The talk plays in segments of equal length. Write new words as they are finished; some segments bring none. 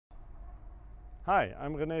Hi,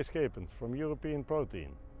 I'm René Schepens from European Protein.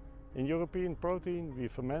 In European Protein we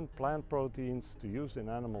ferment plant proteins to use in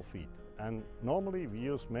animal feed. And normally we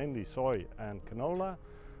use mainly soy and canola,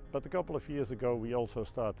 but a couple of years ago we also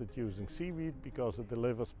started using seaweed because it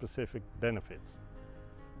delivers specific benefits.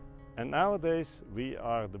 And nowadays we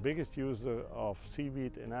are the biggest user of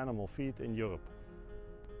seaweed in animal feed in Europe.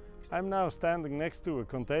 I'm now standing next to a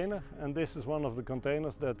container, and this is one of the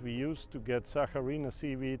containers that we use to get Saccharina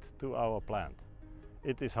seaweed to our plant.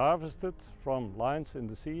 It is harvested from lines in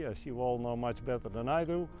the sea, as you all know much better than I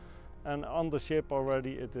do, and on the ship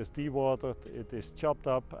already it is dewatered, it is chopped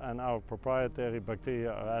up, and our proprietary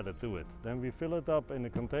bacteria are added to it. Then we fill it up in a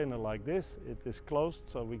container like this. It is closed,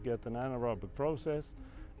 so we get an anaerobic process,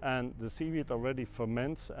 and the seaweed already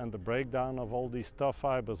ferments, and the breakdown of all these tough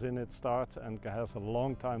fibers in it starts and has a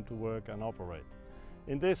long time to work and operate.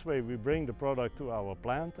 In this way we bring the product to our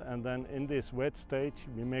plant, and then in this wet stage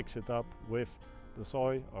we mix it up with the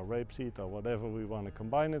soy or rapeseed or whatever we want to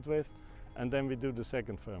combine it with, and then we do the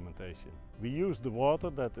second fermentation. We use the water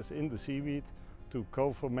that is in the seaweed to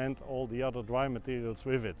co-ferment all the other dry materials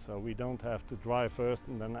with it, so we don't have to dry first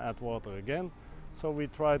and then add water again. So we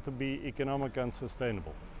try to be economic and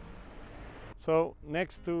sustainable. So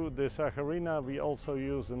next to the Saccharina we also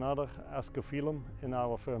use another ascophyllum in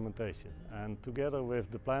our fermentation, and together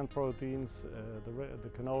with the plant proteins, the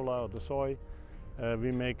canola or the soy,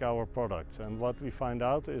 we make our products. And what we find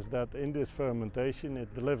out is that in this fermentation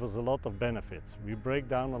it delivers a lot of benefits. We break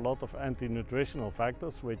down a lot of anti-nutritional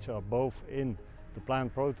factors which are both in the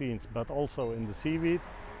plant proteins but also in the seaweed.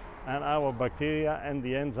 And our bacteria and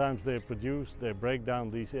the enzymes they produce, they break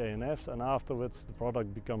down these ANFs, and afterwards the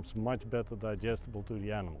product becomes much better digestible to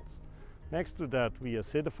the animals. Next to that we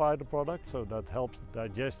acidify the product, so that helps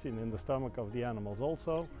digestion in the stomach of the animals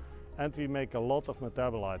also. And we make a lot of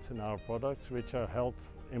metabolites in our products which are health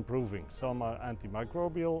improving. Some are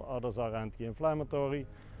antimicrobial, others are anti-inflammatory.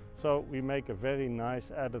 So we make a very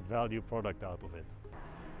nice added value product out of it.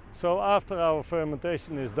 So after our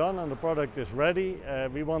fermentation is done and the product is ready,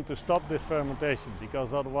 we want to stop this fermentation,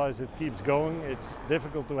 because otherwise it keeps going, it's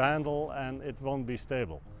difficult to handle and it won't be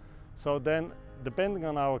stable. So then, depending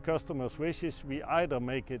on our customers' wishes, we either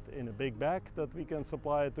make it in a big bag that we can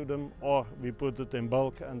supply it to them, or we put it in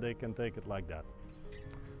bulk and they can take it like that.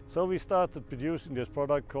 So we started producing this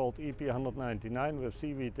product called EP199 with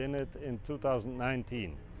seaweed in it in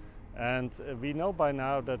 2019. And we know by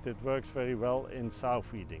now that it works very well in sow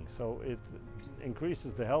feeding. So it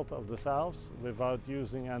increases the health of the sows without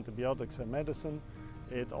using antibiotics and medicine.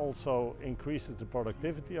 It also increases the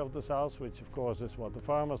productivity of the sows, which of course is what the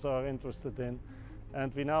farmers are interested in.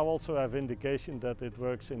 And we now also have indication that it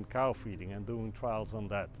works in cow feeding and doing trials on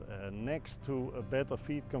that. Next to a better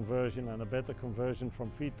feed conversion and a better conversion from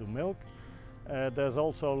feed to milk, there's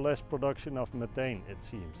also less production of methane, it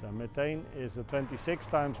seems. And methane is a 26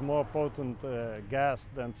 times more potent gas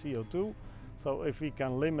than CO2. So if we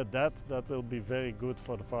can limit that, that will be very good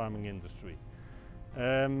for the farming industry.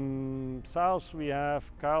 Sows we have,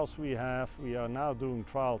 cows we have. We are now doing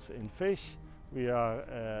trials in fish. We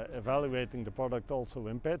are evaluating the product also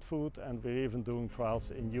in pet food, and we're even doing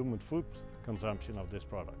trials in human food consumption of this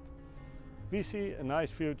product. We see a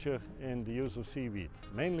nice future in the use of seaweed,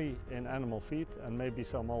 mainly in animal feed and maybe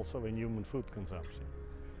some also in human food consumption.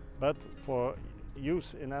 But for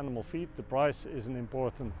use in animal feed, the price is an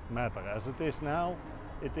important matter. As it is now,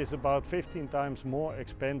 it is about 15 times more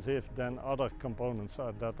expensive than other components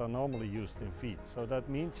that are normally used in feed. So that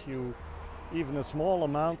means even a small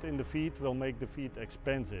amount in the feed will make the feed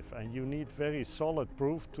expensive, and you need very solid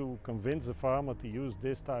proof to convince a farmer to use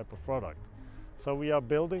this type of product. So we are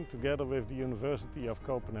building together with the University of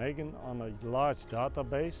Copenhagen on a large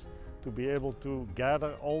database to be able to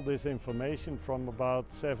gather all this information from about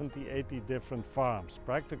 70-80 different farms,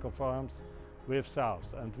 practical farms with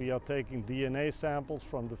sows. And we are taking DNA samples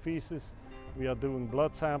from the feces, we are doing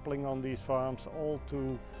blood sampling on these farms, all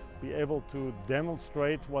to be able to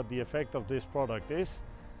demonstrate what the effect of this product is,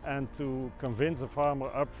 and to convince a farmer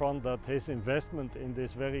upfront that his investment in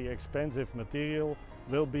this very expensive material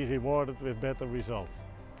will be rewarded with better results.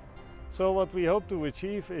 So what we hope to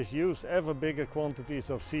achieve is use ever bigger quantities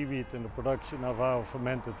of seaweed in the production of our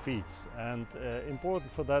fermented feeds. And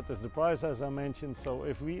important for that is the price, as I mentioned. So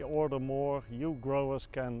if we order more, you growers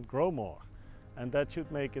can grow more. And that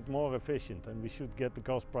should make it more efficient, and we should get the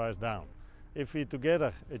cost price down. If we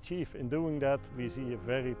together achieve in doing that, we see a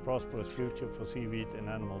very prosperous future for seaweed in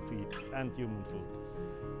animal feed and human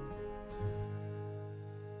food.